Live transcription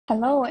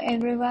Hello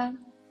everyone,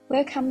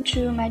 welcome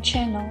to my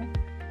channel.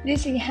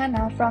 This is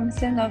Hannah from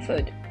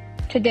SINOFUDE.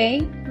 Today,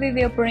 we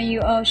will bring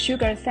you a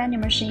sugar sanding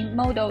machine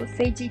model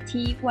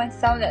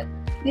CGT-1000.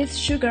 This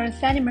sugar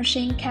sanding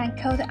machine can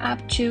coat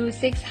up to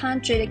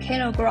 600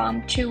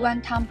 kg to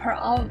 1 ton per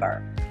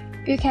hour.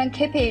 You can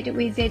keep it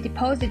with a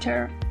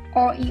depositor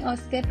or in a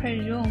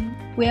separate room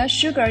where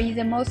sugar is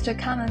the most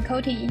common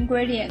coating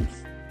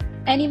ingredients.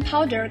 Any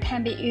powder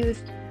can be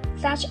used,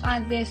 such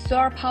as the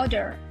soil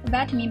powder,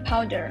 vitamin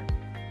powder.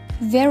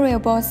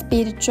 Variable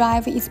speed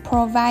drive is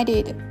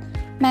provided.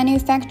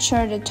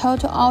 Manufactured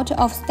total out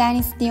of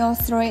stainless steel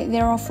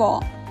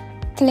 304.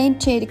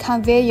 Clinted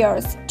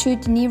conveyors to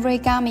deliver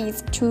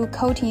gummies to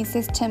coating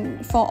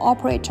system for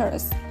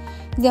operators.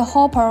 The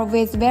hopper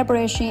with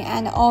vibration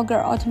and auger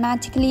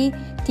automatically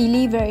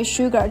delivers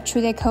sugar to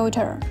the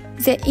coater.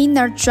 The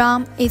inner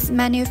drum is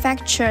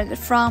manufactured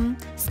from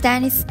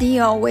stainless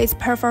steel with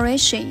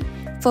perforation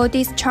for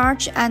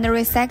discharge and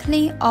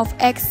recycling of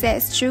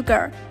excess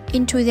sugar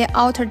into the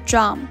outer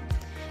drum.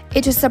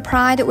 It is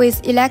supplied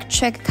with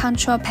electric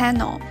control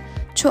panel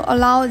to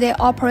allow the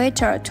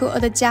operator to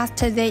adjust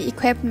the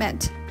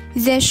equipment.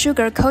 The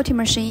sugar coating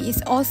machine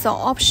is also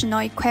optional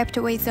equipped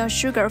with a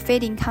sugar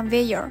feeding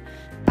conveyor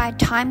by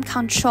time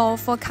control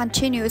for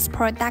continuous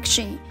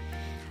production.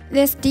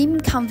 The steam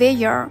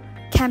conveyor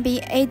can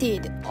be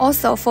added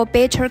also for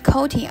better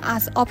coating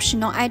as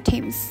optional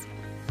items.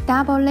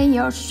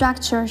 Double-layer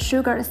structure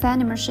sugar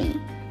sanding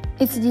machine.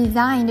 It's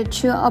designed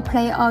to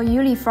apply a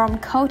uniform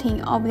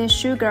coating of the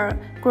sugar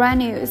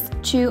granules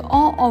to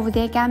all of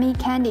the gummy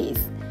candies.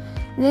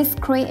 This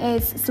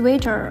creates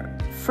sweeter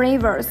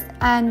flavors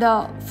and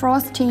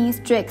frosting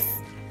streaks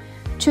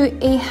to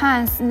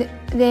enhance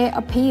the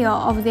appeal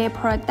of the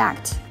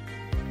product.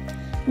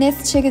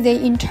 Let's check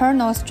the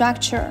internal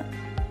structure.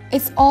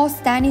 It's all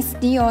stainless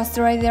steel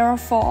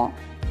 304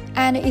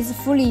 and is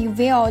fully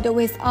veiled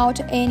without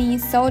any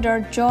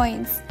solder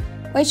joints,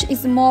 which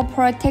is more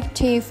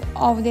protective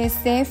of the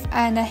safe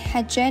and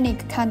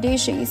hygienic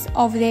conditions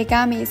of the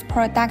gummies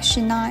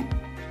production line.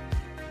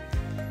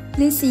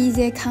 This is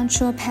the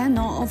control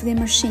panel of the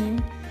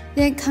machine.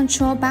 The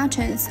control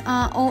buttons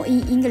are all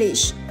in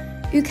English.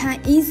 You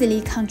can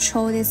easily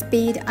control the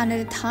speed and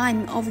the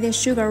time of the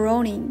sugar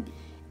rolling.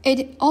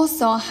 It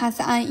also has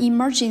an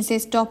emergency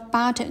stop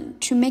button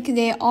to make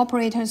the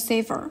operator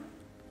safer.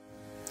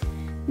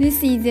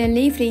 This is the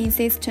lifting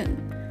system,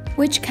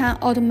 which can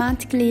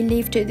automatically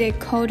lift the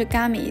cold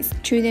gummies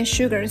to the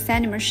sugar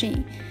sanding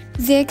machine.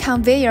 The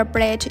conveyor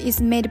belt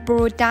is made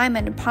blue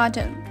diamond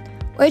pattern,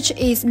 which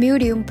is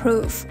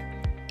medium-proof,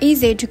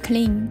 easy to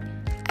clean,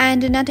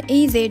 and not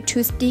easy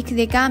to stick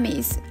the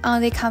gummies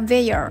on the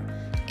conveyor.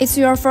 It's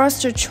your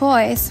first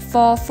choice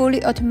for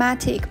fully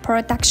automatic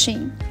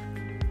production.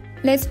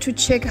 Let's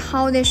check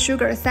how the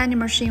sugar sanding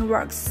machine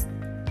works.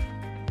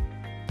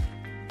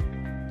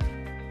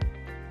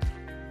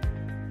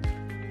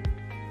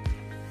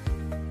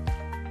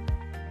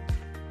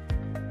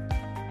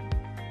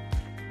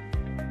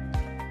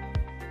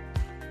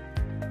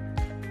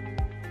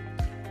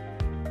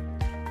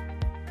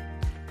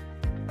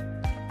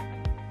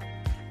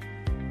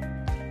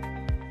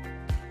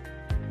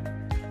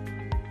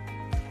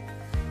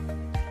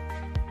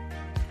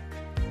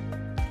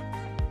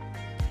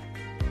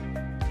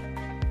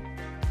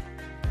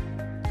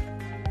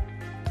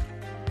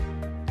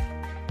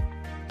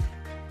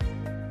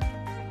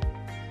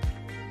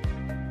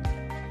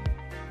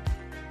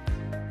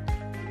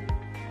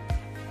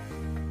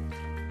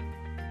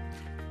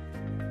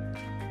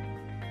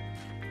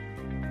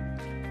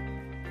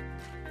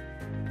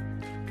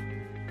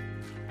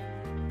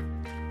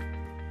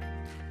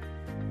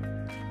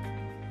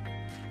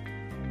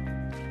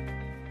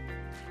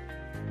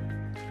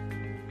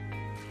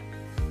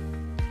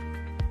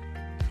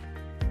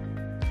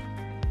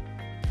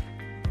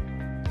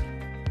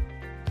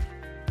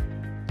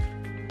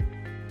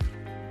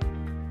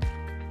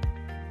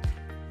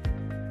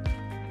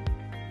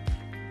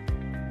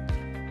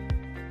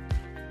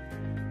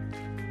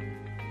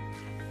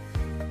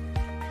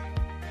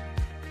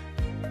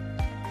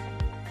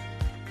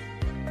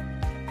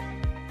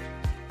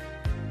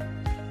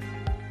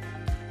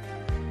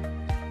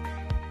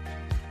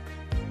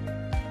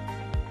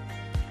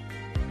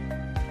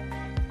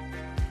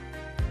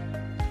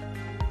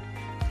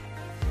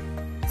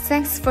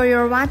 Thanks for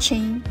your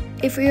watching.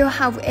 If you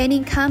have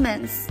any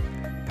comments,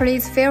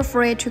 please feel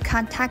free to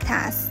contact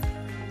us.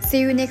 See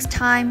you next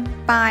time.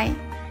 Bye.